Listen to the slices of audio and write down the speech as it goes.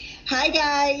Hi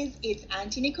guys, it's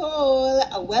Auntie Nicole.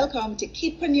 Welcome to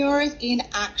Kidpreneurs in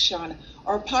Action,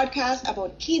 our podcast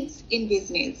about kids in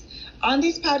business. On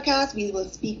this podcast, we will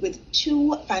speak with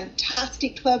two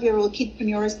fantastic 12-year-old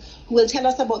kidpreneurs who will tell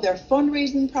us about their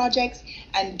fundraising projects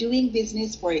and doing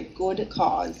business for a good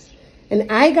cause.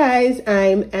 And hi guys,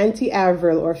 I'm Auntie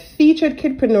Avril. Our featured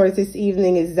kidpreneurs this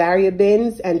evening is Zaria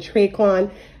Binns and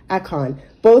Traquan Akon,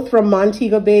 both from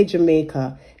Montego Bay,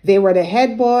 Jamaica. They were the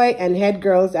head boy and head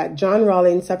girls at John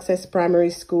Rollins Success Primary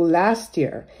School last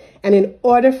year. And in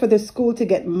order for the school to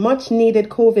get much needed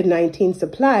COVID-19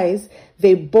 supplies,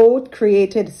 they both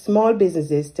created small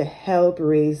businesses to help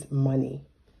raise money.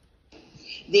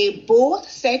 They both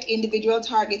set individual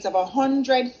targets of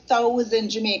 100,000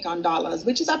 Jamaican dollars,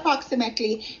 which is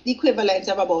approximately the equivalent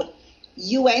of about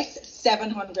US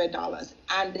 $700.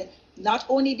 And not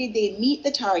only did they meet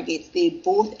the targets, they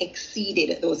both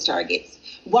exceeded those targets.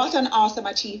 What an awesome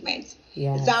achievement.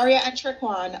 Yes. Zaria and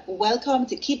Traquan, welcome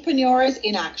to Kidpreneurs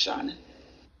in Action.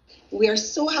 We are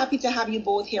so happy to have you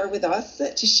both here with us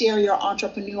to share your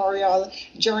entrepreneurial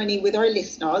journey with our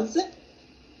listeners.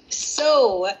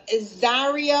 So,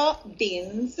 Zaria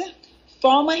Binns,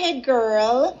 former head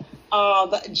girl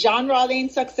of John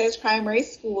Rollins Success Primary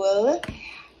School.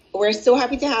 We're so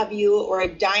happy to have you. We're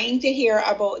dying to hear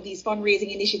about these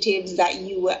fundraising initiatives that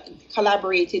you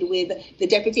collaborated with the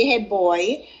deputy head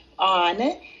boy on,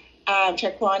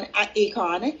 Traquan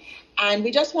Akon. And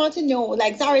we just want to know,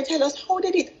 like, Zaria, tell us, how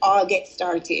did it all get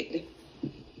started?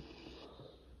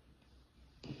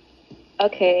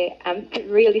 Okay, I'm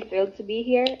really thrilled to be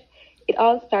here. It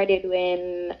all started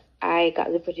when I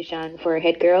got the position for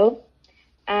head girl.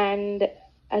 And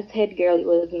as head girl, it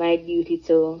was my duty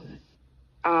to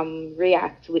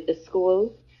react with the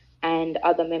school and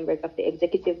other members of the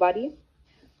executive body.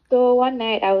 So one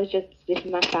night I was just with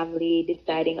my family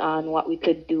deciding on what we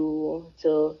could do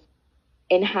to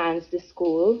enhance the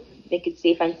school, make it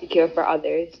safe and secure for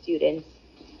other students.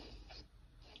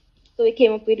 So we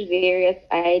came up with various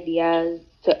ideas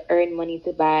to earn money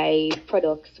to buy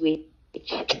products which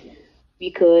we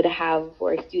could have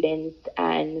for students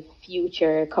and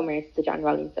future comers to John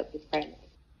Rollins Success Primary.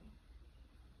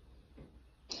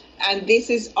 And this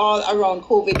is all around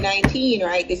COVID-19,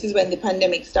 right? This is when the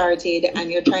pandemic started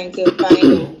and you're trying to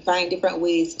find different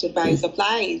ways to buy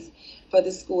supplies for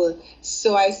the school.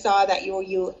 So I saw that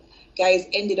you guys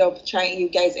ended up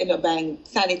buying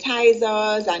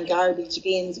sanitizers and garbage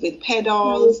bins with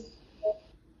pedals.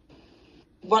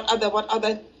 What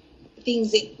other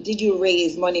things did you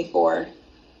raise money for?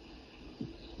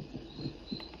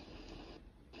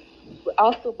 We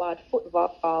also bought foot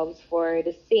valves for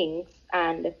the sinks,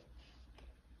 and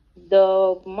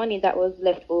the money that was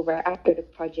left over after the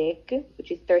project,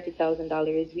 which is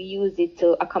 $30,000, we used it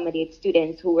to accommodate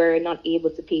students who were not able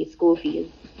to pay school fees.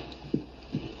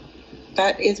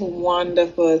 That is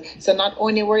wonderful. So not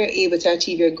only were you able to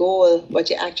achieve your goal, but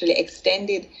you actually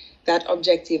extended that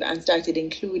objective and started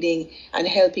including and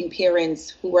helping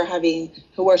parents who were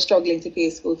struggling to pay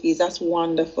school fees. That's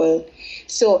wonderful.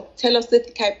 So tell us the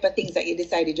type of things that you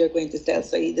decided you're going to sell.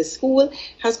 So the school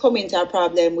has come into a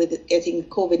problem with getting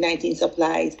COVID-19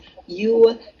 supplies.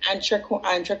 You and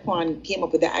Traquan came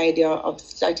up with the idea of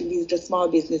starting these little small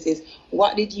businesses.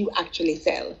 What did you actually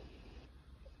sell?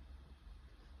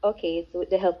 Okay, so with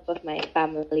the help of my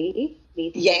family,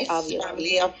 basically, yes, obviously,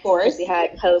 family, of course. We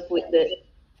had help with the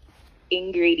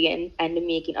ingredients and the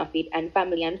making of it, and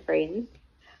family and friends.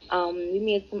 We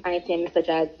made some items such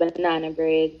as banana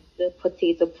bread, the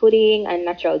potato pudding, and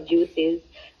natural juices.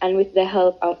 And with the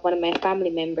help of one of my family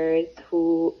members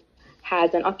who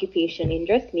has an occupation in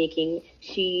dressmaking,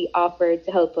 she offered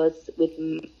to help us with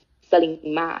selling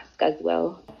masks as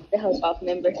well. With the help of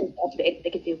members of the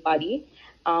executive body,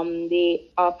 they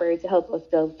offered to help us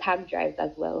sell tag drives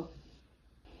as well.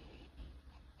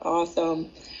 Awesome.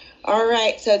 All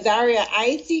right, so Zaria,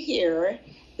 I see here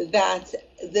that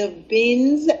the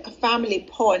Binns Family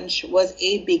Punch was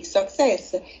a big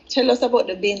success. Tell us about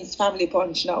the Binns Family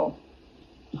Punch now.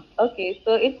 Okay,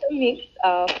 so it's a mix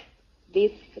of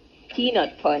this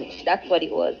peanut punch. That's what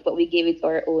it was, but we gave it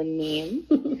our own name.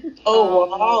 Oh,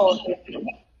 wow.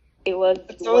 It was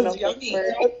one of the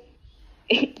first.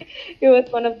 It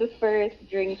was one of the first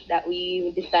drinks that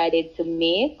we decided to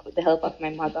make with the help of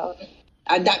my mother.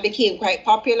 And that became quite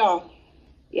popular.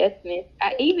 Yes, miss.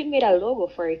 I even made a logo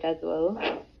for it as well.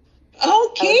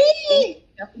 Okay.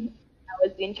 I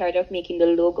was in charge of making the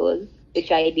logos,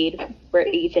 which I did for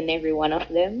each and every one of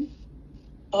them.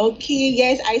 Okay,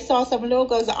 yes, I saw some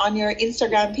logos on your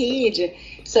Instagram page.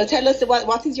 So tell us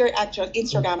what is your actual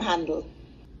Instagram handle?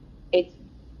 It's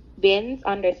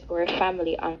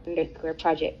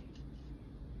Binns_family_project.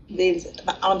 Vince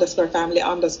underscore family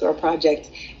underscore project.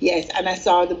 Yes, and I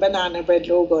saw the banana bread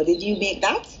logo. Did you make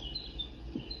that?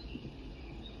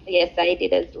 Yes, I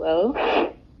did as well.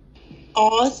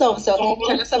 Awesome. So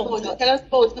tell us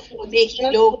about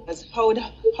making logos. How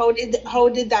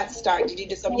did that start? Did you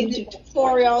do some YouTube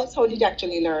tutorials? How did you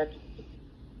actually learn?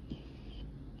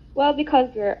 Well, because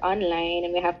we're online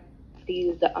and we have to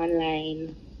use the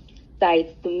online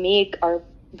sites to make our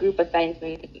group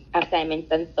assignments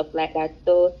and stuff like that.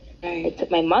 So I took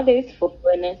my mother's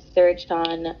phone, searched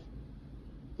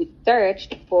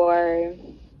for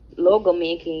logo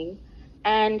making,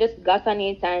 and just got on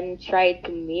it and tried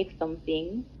to make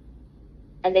something,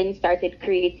 and then started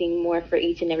creating more for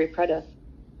each and every product.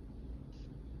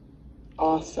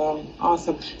 Awesome.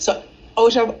 So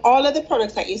out of all of the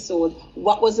products that you sold,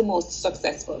 what was the most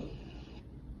successful?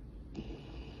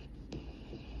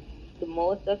 The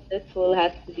most successful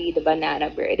has to be the banana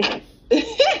bread.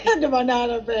 The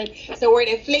banana bread. So were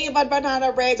they flavored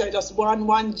banana breads or just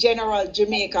one general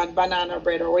Jamaican banana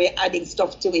bread, or were you adding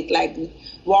stuff to it like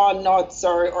walnuts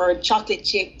or chocolate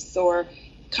chips or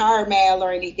caramel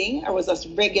or anything, or was it just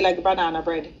regular banana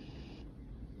bread?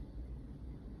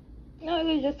 No, it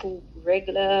was just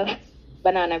regular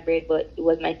banana bread, but it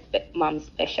was my mom's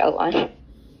special one.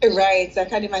 Right, so I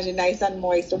can imagine nice and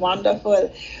moist,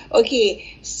 wonderful.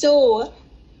 Okay, so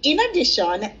in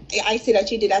addition, I see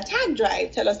that you did a tag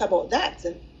drive. Tell us about that.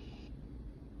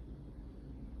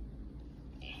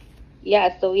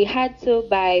 Yeah, so we had to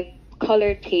buy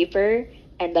colored paper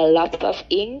and a lot of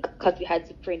ink because we had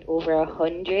to print over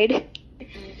 100.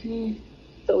 Mm-hmm.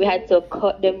 So we had to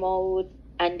cut them out,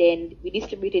 and then we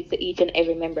distributed to each and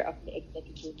every member of the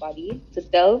executive body to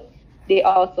sell. They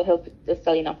also helped with the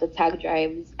selling of the tag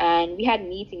drives, and we had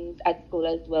meetings at school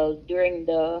as well during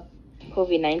the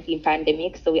COVID-19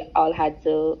 pandemic, so we all had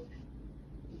to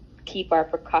keep our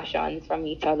precautions from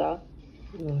each other.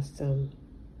 Awesome.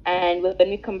 And when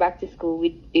we come back to school,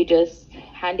 we just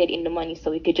handed in the money so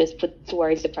we could just put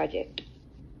towards the project.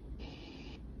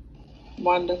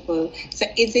 Wonderful. So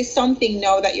is this something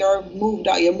now that you're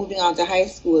moving on to high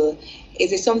school,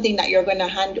 is it something that you're going to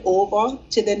hand over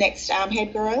to the next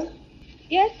head girl?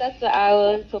 Yes, that's what I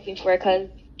was hoping for, because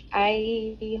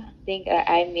I think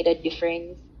I made a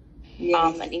difference,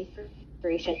 an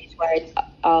inspiration towards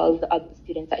all the other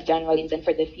students at John Rollins and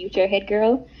for the future head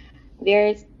girl.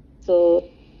 There's so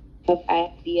of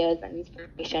ideas and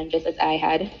inspiration just as I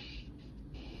had.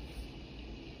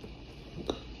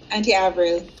 Auntie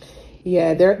Avril.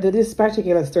 Yeah, this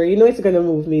particular story, it's going to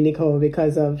move me, Nicole,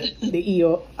 because of the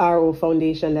EORO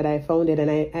Foundation that I founded, and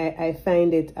I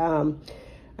find it,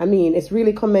 it's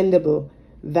really commendable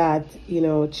that,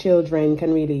 children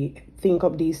can really think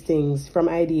up these things from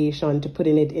ideation to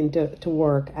putting it into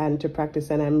work and to practice,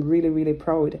 and I'm really, really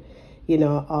proud,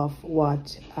 of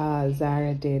what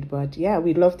Zara did. But yeah,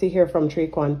 we'd love to hear from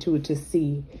Traquan too, to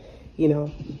see,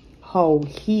 how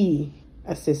he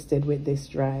assisted with this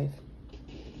drive.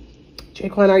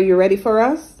 Traquan, are you ready for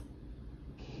us?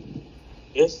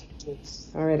 Yes.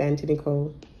 All right, Auntie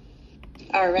Nicole.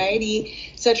 All righty.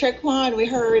 So Traquan, we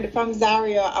heard from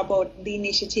Zaria about the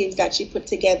initiatives that she put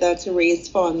together to raise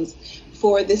funds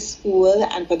for the school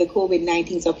and for the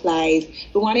COVID-19 supplies.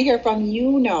 We want to hear from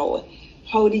you now.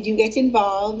 How did you get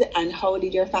involved and how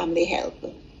did your family help?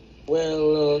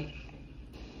 Well,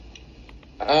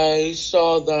 I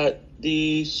saw that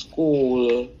the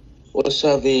school was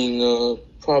having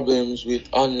problems with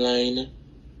online,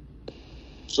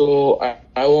 so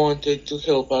I wanted to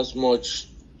help as much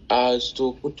as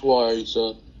to put towards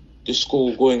the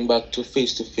school going back to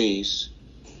face-to-face.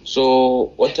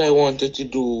 So what I wanted to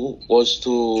do was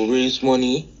to raise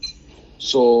money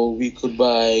so we could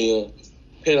buy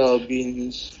pedal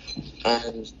bins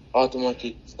and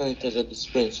automatic sanitizer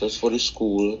dispensers for the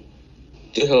school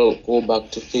to help go back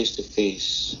to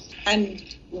face-to-face. And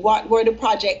what were the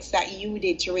projects that you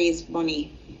did to raise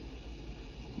money?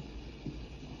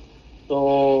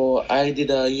 So I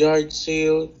did a yard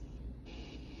sale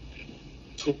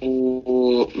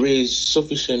to raise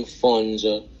sufficient funds,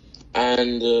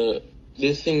 and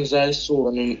the things I sold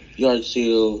on the yard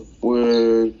sale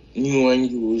were new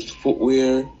and used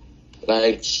footwear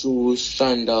like shoes,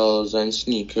 sandals, and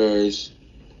sneakers.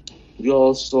 We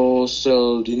also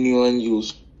sell the new and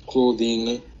used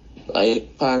clothing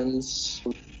like pants,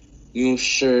 new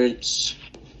shirts,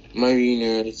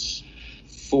 mariners,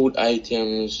 food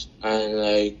items, and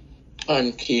like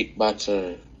pancake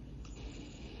batter.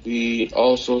 We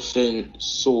also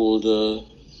sold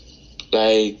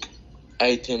like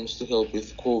items to help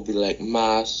with COVID, like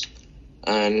masks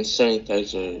and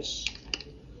sanitizers.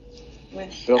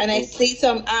 And I see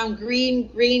some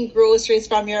green groceries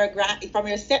from your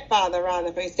stepfather,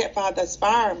 rather, from your stepfather's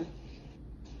farm.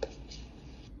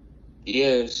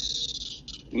 Yes.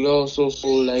 We also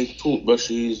sold like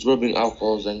toothbrushes, rubbing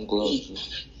alcohols, and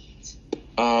gloves.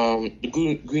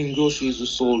 The green groceries we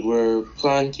sold were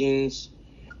plantains,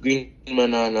 green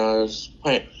bananas,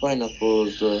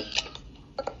 pineapples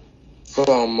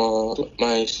from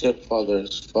my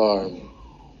stepfather's farm.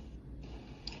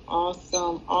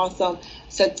 Awesome.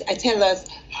 So tell us,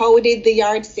 how did the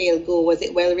yard sale go? Was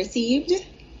it well received?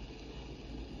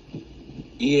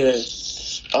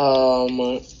 Yes.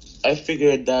 I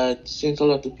figured that since a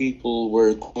lot of people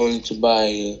were going to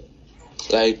buy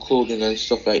like clothing and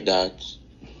stuff like that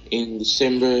in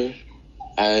December,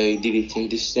 I did it in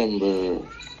December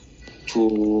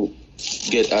to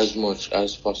get as much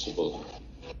as possible.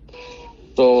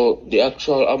 So the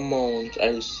actual amount I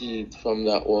received from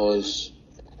that was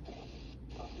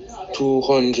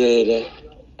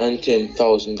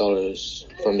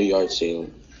 $210,000 from the yard sale.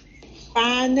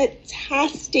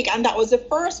 Fantastic. And that was the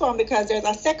first one, because there's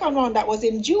a second one that was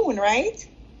in June, right?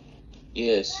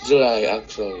 Yes, July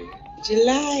actually.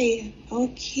 July.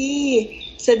 Okay.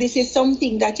 So this is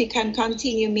something that you can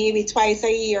continue maybe twice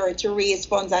a year to raise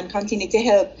funds and continue to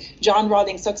help John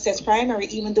Rawlings Success Primary,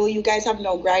 even though you guys have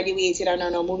now graduated and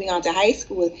are now moving on to high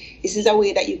school. This is a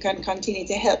way that you can continue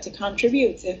to help to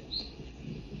contribute.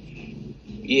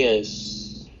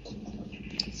 Yes.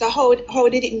 So how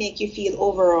did it make you feel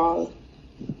overall?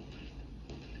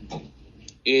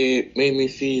 It made me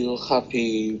feel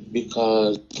happy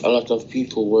because a lot of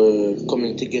people were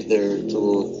coming together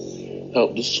to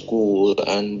help the school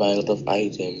and buy a lot of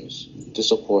items to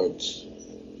support.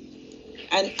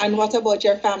 And what about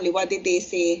your family? What did they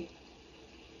say?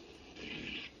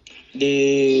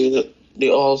 They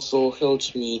also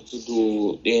helped me to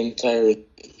do the entire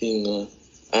thing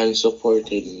and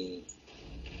supported me.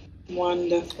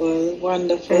 Wonderful.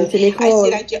 Auntie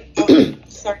Nicole. I see that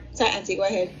sorry, Auntie, go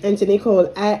ahead. Auntie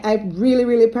Nicole, I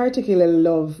really particularly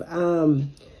love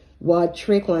what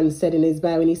Traquan said in his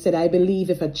bio when he said, I believe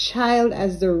if a child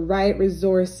has the right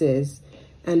resources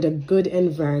and a good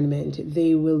environment,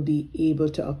 they will be able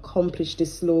to accomplish the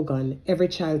slogan, every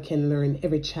child can learn,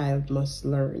 every child must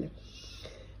learn.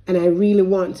 And I really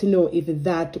want to know if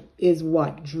that is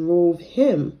what drove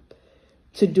him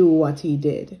to do what he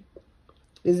did.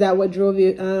 Is that what drove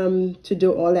you to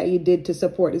do all that you did to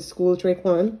support the school,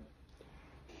 Traquan?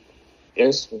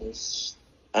 Yes, miss.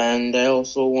 And I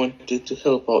also wanted to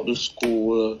help out the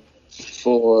school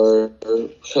for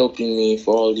helping me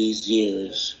for all these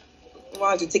years.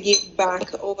 Wanted to give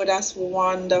back. Oh, that's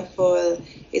wonderful.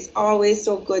 It's always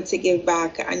so good to give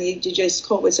back, and you just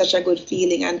come with such a good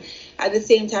feeling. And at the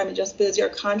same time, it just builds your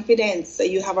confidence, so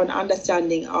you have an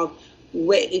understanding of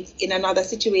where it's in another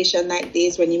situation like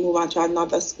this, when you move on to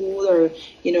another school, or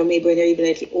maybe when you're even a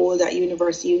little old at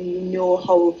university, you know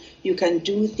how you can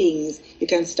do things. You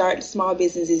can start small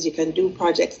businesses, you can do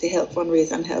projects to help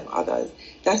fundraise and help others.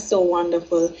 That's so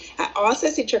wonderful. I also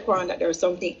see, Traquan, that there's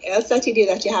something else that you did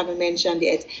that you haven't mentioned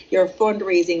yet, your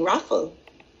fundraising raffle.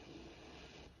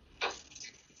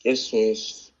 Yes,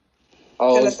 miss. I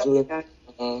Tell was us about that.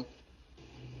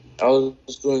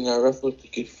 doing a raffle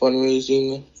ticket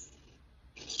fundraising.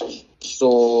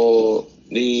 So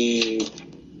the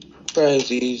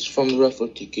prizes from the raffle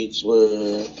tickets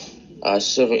were a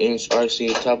 7-inch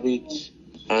RCA tablet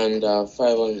and a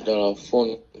 $500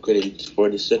 phone credit for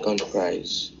the second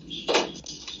prize.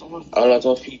 A lot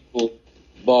of people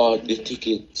bought the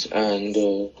tickets and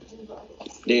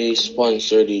they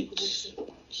sponsored it.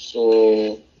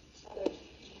 So,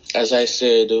 as I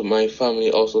said, my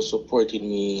family also supported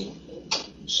me.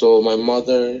 So my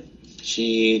mother,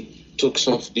 she took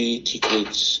some of the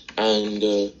tickets and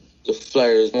the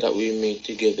flyers that we made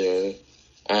together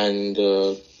and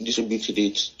distributed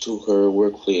it to her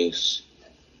workplace.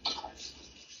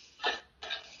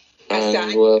 And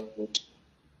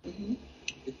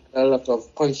a lot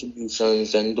of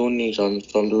contributions and donations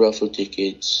from the raffle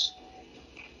tickets.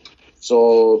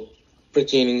 So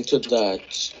pertaining to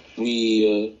that,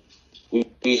 we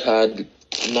had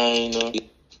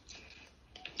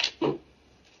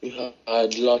we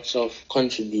had lots of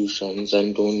contributions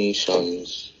and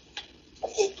donations.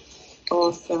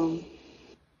 Awesome.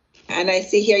 And I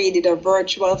see here you did a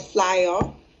virtual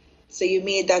flyer. So you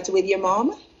made that with your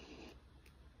mom?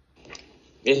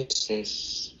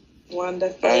 Yes.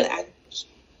 Wonderful.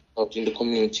 Out in the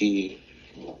community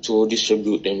to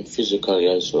distribute them physically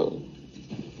as well.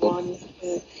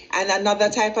 Wonderful. And another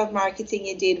type of marketing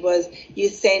you did was you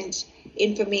sent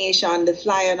information, the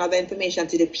flyer and other information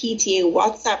to the PTA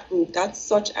WhatsApp group. That's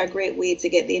such a great way to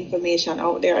get the information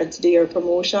out there and to do your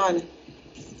promotion.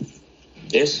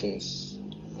 Yes, miss.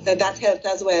 So that helped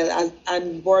as well as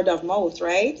and word of mouth,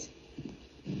 right?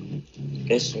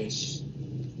 Yes, miss.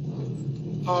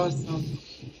 Awesome.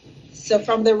 So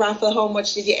from the raffle, how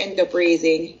much did you end up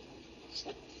raising?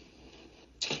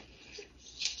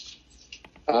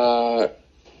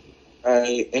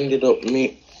 I ended up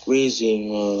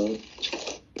raising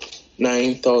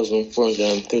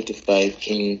 9,435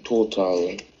 in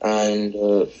total, and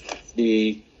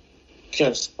the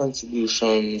cash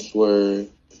contributions were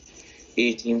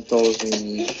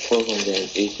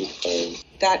 18,485.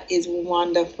 That is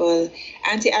wonderful.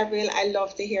 Auntie Avril, I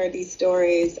love to hear these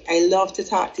stories. I love to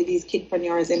talk to these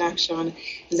kidpreneurs in action.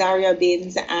 Zaria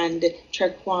Binns and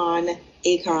Trequan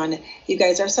Akon. You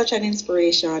guys are such an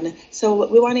inspiration. So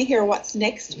we want to hear what's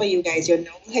next for you guys. You're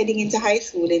now heading into high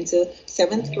school, into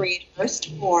 7th grade,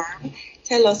 first form.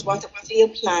 Tell us what are your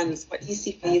plans? What do you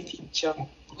see for your future?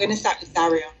 We're going to start with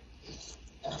Zaria.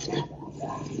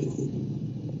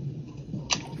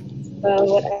 Well,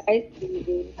 what I see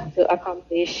is to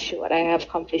accomplish what I have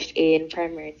accomplished in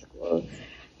primary school.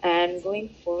 And going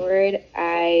forward,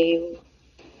 I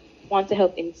want to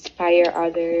help inspire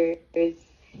others,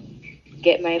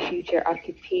 get my future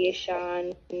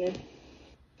occupation,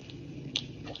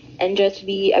 and just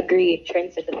be a great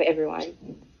trendsetter for everyone.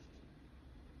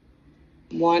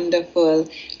 Wonderful.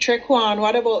 Trequan,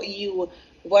 what about you?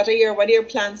 What are your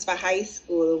plans for high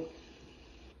school?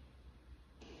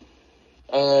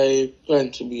 I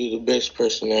plan to be the best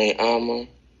person I am,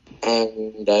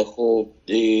 and I hope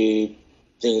the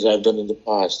things I've done in the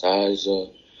past has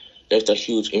left a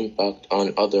huge impact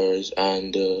on others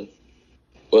and,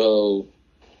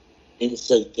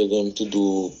 infected them to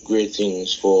do great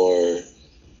things for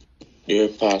their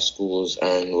past schools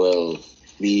and,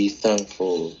 be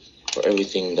thankful for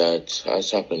everything that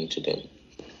has happened to them.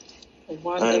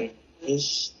 Wonderful. And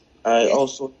I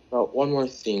also got one more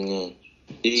thing.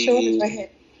 Sure, go ahead.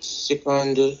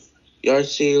 Second yard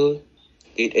sale,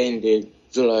 it ended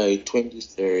July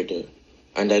 23rd,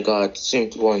 and I got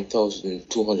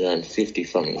 71,250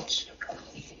 from it.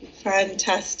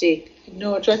 Fantastic.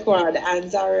 No, Trequan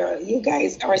and Zaria, you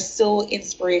guys are so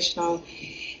inspirational.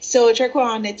 So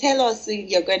Trequan, tell us,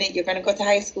 you're gonna go to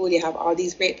high school, you have all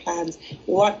these great plans.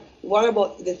 What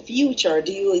about the future?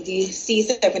 Do you see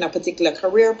yourself in a particular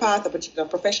career path, a particular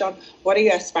profession? What are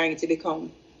you aspiring to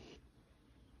become?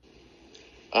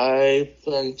 I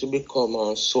plan to become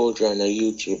a soldier and a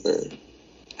YouTuber.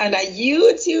 And a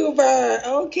YouTuber,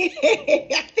 okay.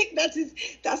 I think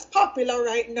that's popular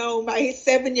right now. My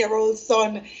 7-year-old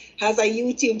son has a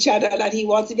YouTube channel and he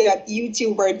wants to be a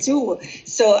YouTuber too.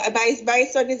 So my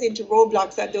son is into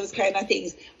Roblox and those kind of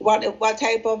things. What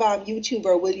type of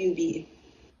YouTuber will you be?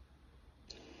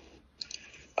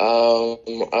 I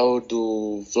would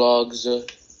do vlogs.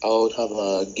 I would have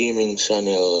a gaming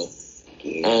channel,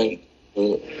 and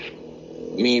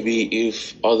maybe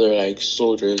if other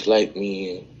soldiers like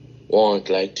me want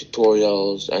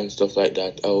tutorials and stuff like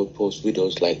that, I would post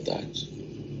videos like that.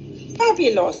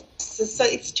 Fabulous. So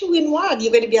it's 2 in 1.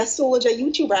 You're going to be a soldier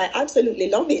YouTuber. I absolutely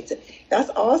love it. That's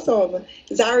awesome.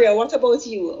 Zaria, what about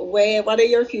you? What are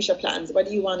your future plans? What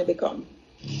do you want to become?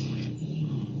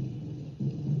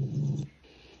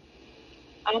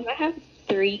 I have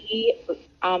 3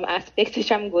 aspects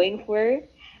which I'm going for.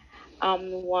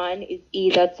 One is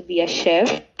either to be a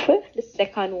chef, the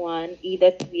second one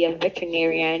either to be a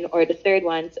veterinarian, or the third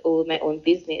one to own my own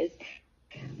business,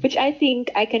 which I think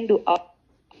I can do all.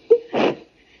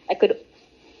 I could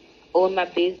own my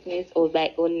business or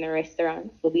own a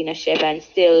restaurant, so being a chef and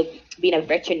still being a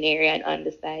veterinarian on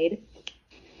the side.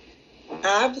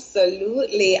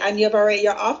 Absolutely. And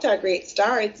you're off to a great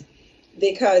start,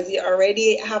 because you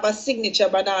already have a signature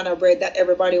banana bread that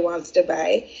everybody wants to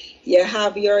buy. You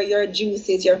have your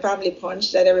juices, your family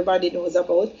punch that everybody knows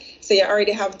about. So you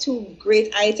already have 2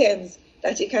 great items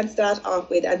that you can start off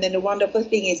with. And then the wonderful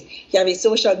thing is you have a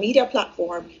social media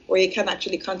platform where you can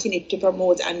actually continue to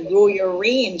promote and grow your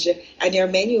range and your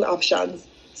menu options.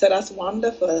 So that's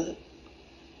wonderful.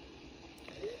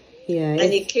 Yeah.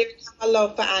 And you clearly have a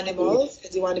love for animals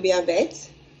because you want to be a vet.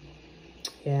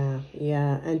 Yeah.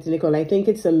 And Nicole, I think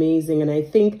it's amazing. And I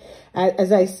think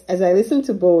as I listen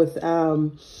to both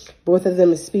of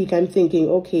them speak, I'm thinking,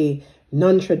 okay,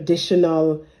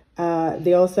 non-traditional,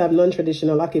 they also have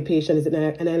non-traditional occupations,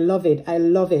 and I love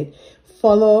it.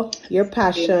 Follow your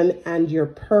passion and your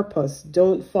purpose.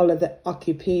 Don't follow the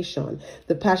occupation.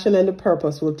 The passion and the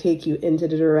purpose will take you into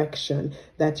the direction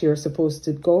that you're supposed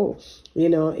to go.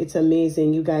 It's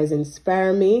amazing. You guys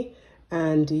inspire me.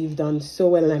 and you've done so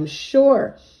well. And I'm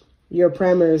sure your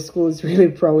primary school is really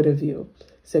proud of you.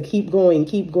 So keep going,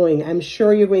 keep going. I'm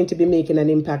sure you're going to be making an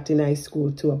impact in high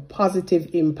school, to a positive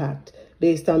impact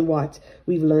based on what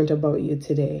we've learned about you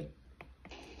today.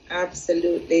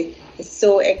 Absolutely. It's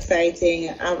so exciting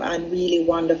and really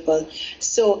wonderful.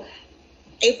 So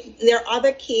if there are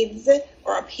other kids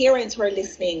or parents who are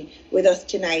listening with us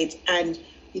tonight and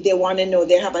they want to know,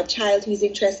 they have a child who's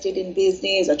interested in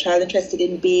business, a child interested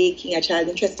in baking, a child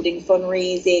interested in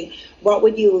fundraising, what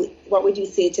would you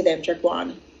say to them,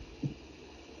 Trequan?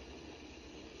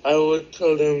 I would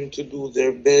tell them to do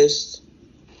their best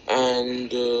and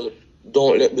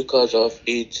don't let because of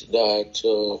it that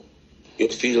you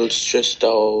feel stressed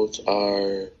out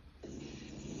or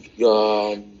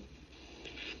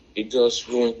it just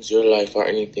ruins your life or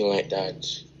anything like that.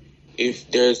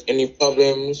 If there's any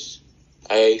problems,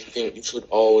 I think you should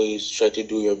always try to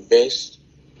do your best,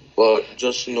 but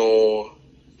just know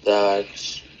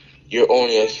that you're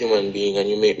only a human being and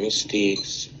you make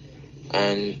mistakes,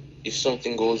 and if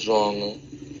something goes wrong,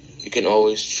 you can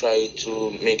always try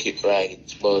to make it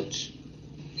right, but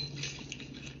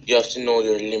you have to know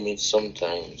your limits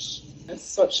sometimes. That's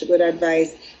such good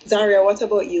advice. Zaria, what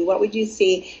about you? What would you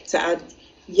say to a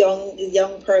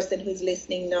young person who's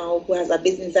listening now, who has a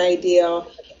business idea,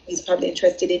 who's probably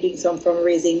interested in doing some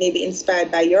fundraising, maybe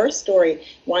inspired by your story,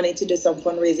 wanting to do some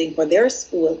fundraising for their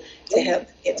school to help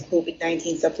get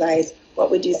COVID-19 supplies? What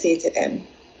would you say to them?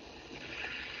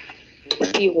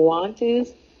 If you want to,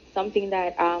 something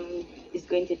that is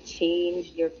going to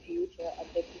change your future,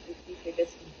 affect your future,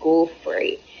 just go for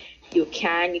it. You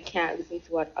can't listen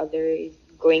to what others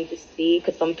going to say,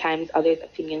 because sometimes others'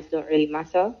 opinions don't really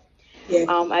matter. Yeah.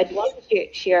 I'd want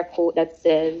to share a quote that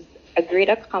says, "A great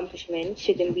accomplishment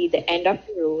shouldn't be the end of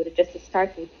the road, just a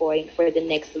starting point for the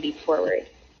next leap forward."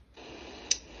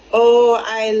 Oh,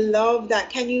 I love that.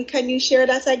 Can you share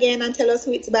that again and tell us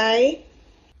who it's by?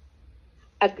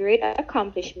 A great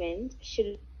accomplishment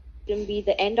shouldn't be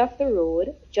the end of the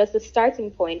road, just a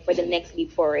starting point for the next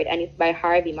leap forward. And it's by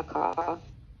Harvey Macaw.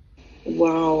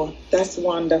 Wow, that's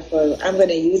wonderful. I'm going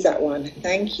to use that one.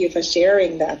 Thank you for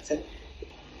sharing that.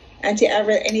 Auntie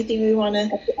Everett, anything we want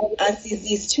to ask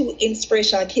these two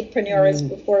inspirational kidpreneurs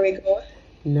before we go?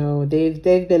 No, they've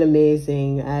been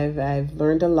amazing. I've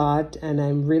learned a lot, and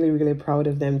I'm really, really proud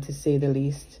of them, to say the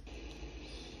least.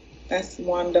 That's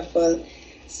wonderful.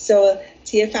 So,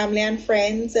 to your family and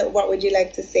friends, what would you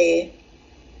like to say?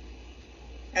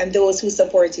 And those who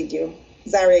supported you.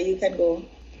 Zaria, you can go.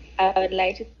 I would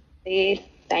like to say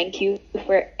thank you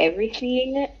for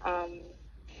everything.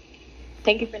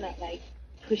 Thank you for not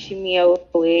pushing me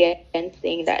away and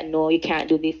saying that no, you can't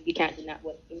do this, you can't do that.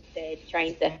 But instead,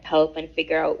 trying to help and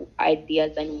figure out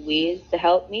ideas and ways to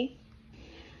help me.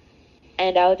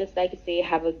 And I would just like to say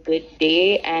have a good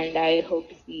day, and I hope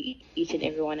to see each and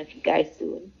every one of you guys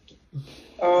soon.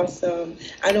 Awesome.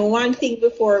 And one thing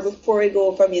before we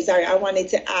go from you, Zaria, I wanted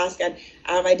to ask, and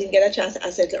I didn't get a chance to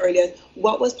ask it earlier.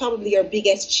 What was probably your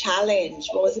biggest challenge?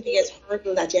 What was the biggest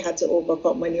hurdle that you had to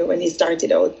overcome when you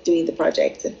started out doing the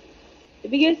project? The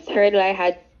biggest hurdle I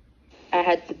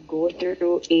had to go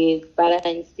through is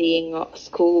balancing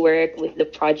schoolwork with the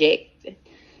project,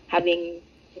 having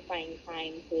to find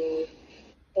time to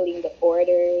filling the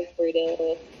orders for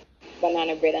the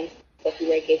banana bread and stuff we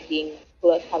were getting,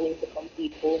 plus having to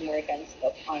complete homework and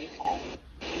stuff on time.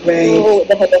 Right. So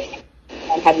the help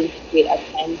of having to create a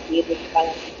timetable to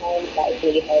balance time, that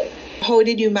really helped. How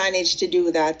did you manage to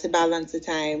do that, to balance the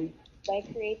time? By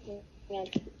creating a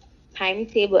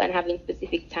timetable and having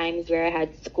specific times where I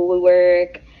had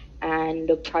schoolwork and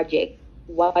the project.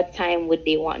 What time would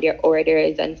they want their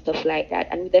orders and stuff like that?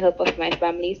 And with the help of my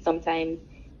family, sometimes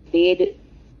they'd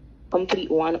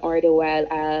complete one order while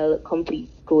I'll complete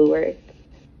schoolwork.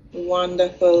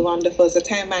 Wonderful, wonderful. So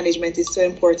time management is so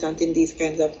important in these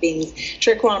kinds of things.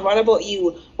 Trequan, what about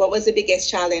you? What was the biggest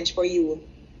challenge for you?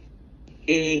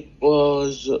 It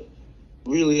was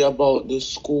really about the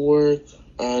schoolwork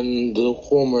and the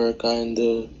homework and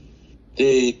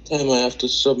the time I have to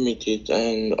submit it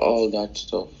and all that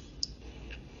stuff.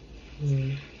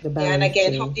 And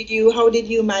again, how did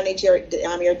you manage your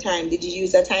time? Did you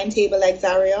use a timetable like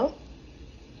Zaria?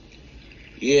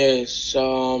 Yes,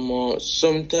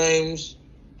 sometimes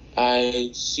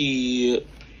I see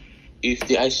if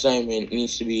the assignment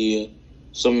needs to be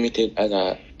submitted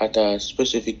at a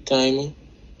specific time,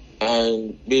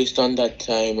 and based on that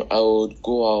time, I would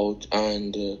go out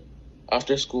and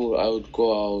after school I would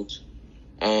go out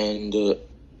and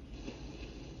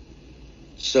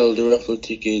sell the raffle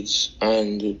tickets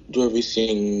and do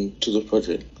everything to the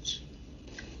project.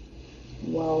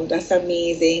 Wow, that's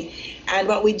amazing. And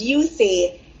what would you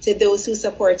say to those who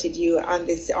supported you on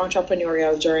this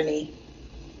entrepreneurial journey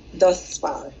thus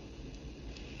far?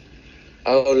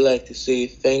 I would like to say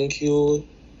thank you,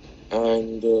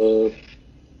 and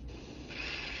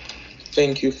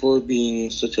thank you for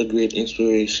being such a great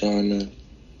inspiration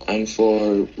and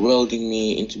for welding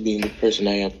me into being the person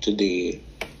I am today,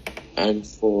 and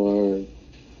for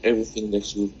everything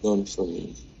that you've done for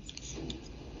me.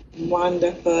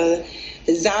 Wonderful.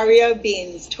 Zaria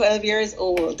Binns, 12 years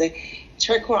old.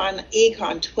 Trequan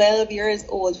Akon, 12 years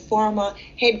old, former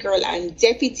head girl and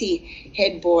deputy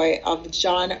head boy of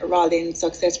John Rollins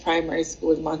Success Primary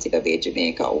School, Montego Bay,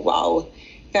 Jamaica. Wow.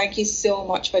 Thank you so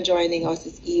much for joining us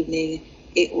this evening.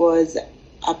 It was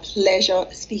a pleasure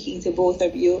speaking to both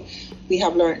of you. We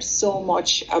have learned so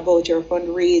much about your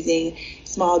fundraising,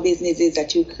 small businesses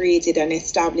that you created and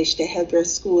established to help your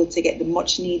school to get the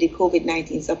much needed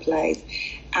COVID-19 supplies.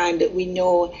 And we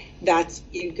know that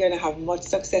you're going to have much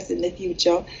success in the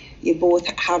future. You both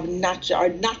have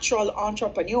natural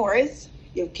entrepreneurs.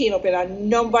 You came up with a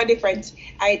number of different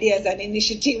ideas and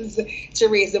initiatives to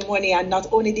raise the money. And not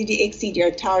only did you exceed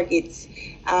your targets,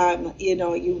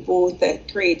 you both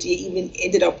you even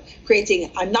ended up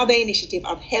creating another initiative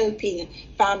of helping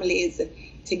families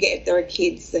to get their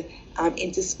kids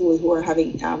into school who are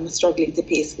struggling to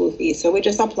pay school fees. So we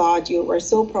just applaud you. We're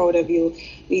so proud of you.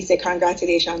 We say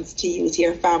congratulations to you, to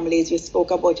your families. You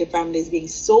spoke about your families being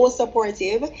so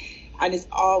supportive, and it's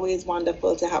always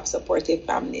wonderful to have supportive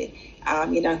family,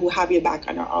 who have your back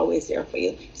and are always there for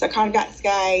you. So congrats,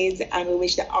 guys, and we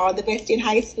wish you all the best in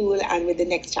high school and with the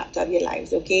next chapter of your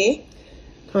lives, okay?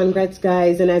 Congrats,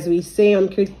 guys, and as we say on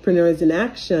Kidpreneurs in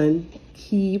Action,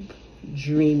 keep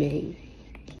dreaming.